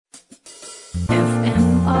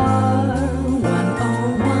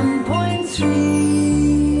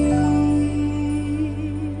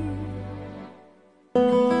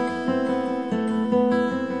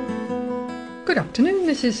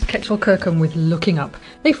this is Ketchel Kirkham with Looking Up,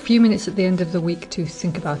 a few minutes at the end of the week to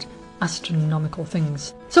think about astronomical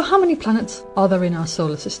things. So how many planets are there in our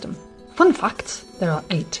solar system? Fun facts, there are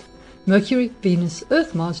 8. Mercury, Venus,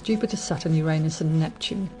 Earth, Mars, Jupiter, Saturn, Uranus and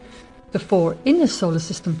Neptune. The 4 inner solar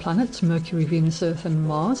system planets, Mercury, Venus, Earth and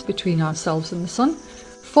Mars, between ourselves and the Sun,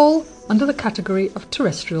 fall under the category of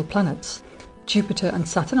terrestrial planets. Jupiter and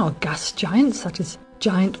Saturn are gas giants, that is,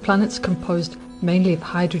 giant planets composed mainly of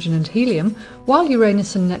hydrogen and helium, while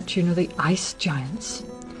Uranus and Neptune are the ice giants.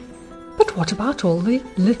 But what about all the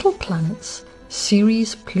little planets?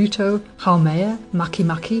 Ceres, Pluto, Haumea,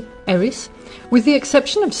 Makemake, Eris. With the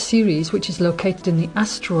exception of Ceres, which is located in the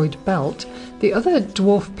asteroid belt, the other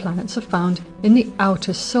dwarf planets are found in the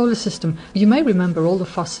outer solar system. You may remember all the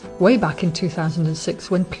fuss way back in 2006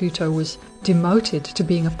 when Pluto was demoted to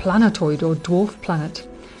being a planetoid or dwarf planet.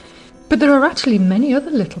 But there are actually many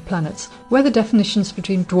other little planets where the definitions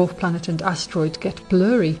between dwarf planet and asteroid get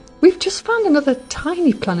blurry. We've just found another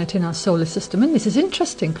tiny planet in our solar system, and this is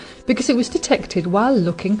interesting because it was detected while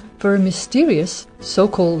looking for a mysterious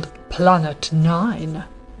so-called Planet 9.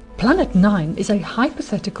 Planet 9 is a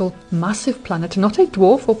hypothetical massive planet, not a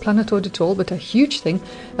dwarf or planetoid at all, but a huge thing,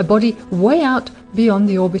 a body way out beyond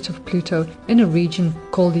the orbit of Pluto in a region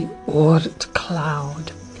called the Oort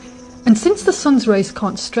cloud. And since the sun's rays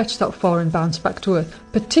can't stretch that far and bounce back to Earth,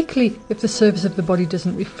 particularly if the surface of the body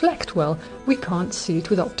doesn't reflect well, we can't see it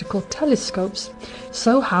with optical telescopes.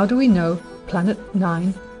 So how do we know Planet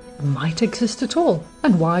 9 might exist at all?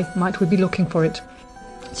 And why might we be looking for it?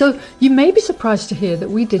 So you may be surprised to hear that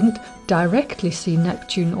we didn't directly see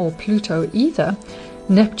Neptune or Pluto either.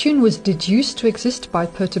 Neptune was deduced to exist by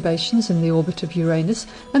perturbations in the orbit of Uranus,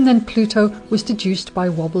 and then Pluto was deduced by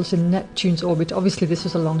wobbles in Neptune's orbit. Obviously this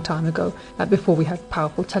was a long time ago, before we had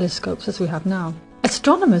powerful telescopes as we have now.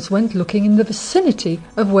 Astronomers went looking in the vicinity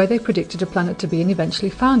of where they predicted a planet to be and eventually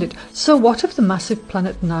found it. So what of the massive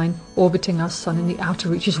Planet 9 orbiting our Sun in the outer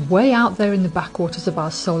reaches, way out there in the backwaters of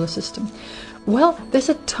our solar system? Well, there's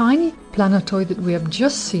a tiny planetoid that we have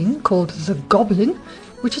just seen called the Goblin,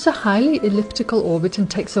 which is a highly elliptical orbit and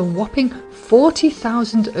takes a whopping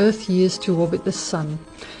 40,000 Earth years to orbit the Sun.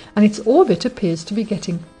 And its orbit appears to be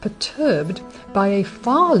getting perturbed by a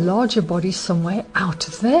far larger body somewhere out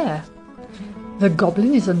there. The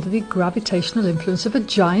Goblin is under the gravitational influence of a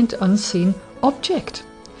giant unseen object.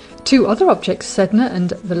 2 other objects, Sedna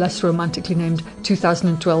and the less romantically named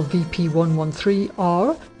 2012 VP113,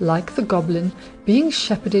 are, like the Goblin, being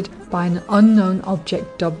shepherded by an unknown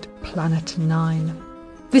object dubbed Planet 9.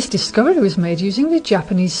 This discovery was made using the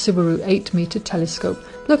Japanese Subaru 8-meter telescope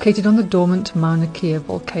located on the dormant Mauna Kea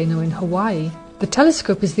volcano in Hawaii. The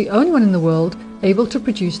telescope is the only one in the world able to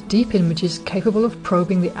produce deep images capable of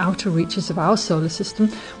probing the outer reaches of our solar system,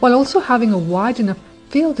 while also having a wide enough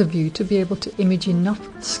field of view to be able to image enough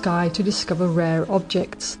sky to discover rare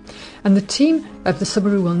objects. And the team of the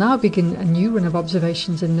Subaru will now begin a new run of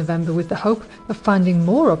observations in November with the hope of finding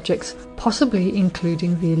more objects, possibly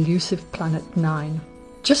including the elusive Planet 9.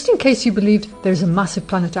 Just in case you believed there is a massive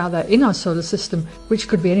planet out there in our solar system which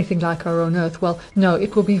could be anything like our own Earth, well, no,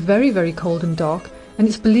 it will be very, very cold and dark, and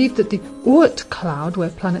it's believed that the Oort cloud,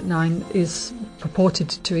 where Planet 9 is purported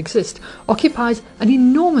to exist, occupies an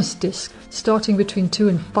enormous disk starting between 2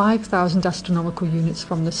 and 5,000 astronomical units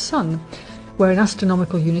from the Sun, where an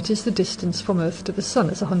astronomical unit is the distance from Earth to the Sun,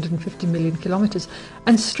 that's 150 million kilometres,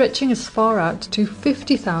 and stretching as far out to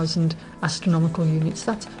 50,000 astronomical units,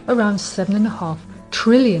 that's around 7.5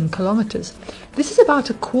 trillion kilometres. This is about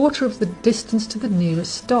a quarter of the distance to the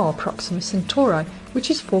nearest star, Proxima Centauri, which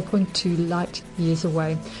is 4.2 light years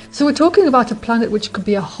away. So we're talking about a planet which could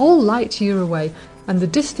be a whole light year away, and the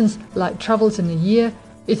distance light travels in a year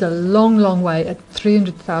is a long, long way at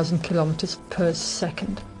 300,000 kilometres per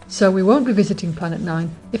second. So we won't be visiting Planet 9,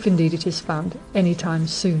 if indeed it is found, anytime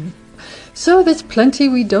soon. So there's plenty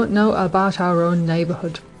we don't know about our own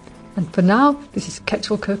neighbourhood. And for now, this is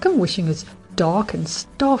Ketchel Kirkham wishing us dark and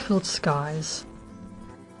star-filled skies.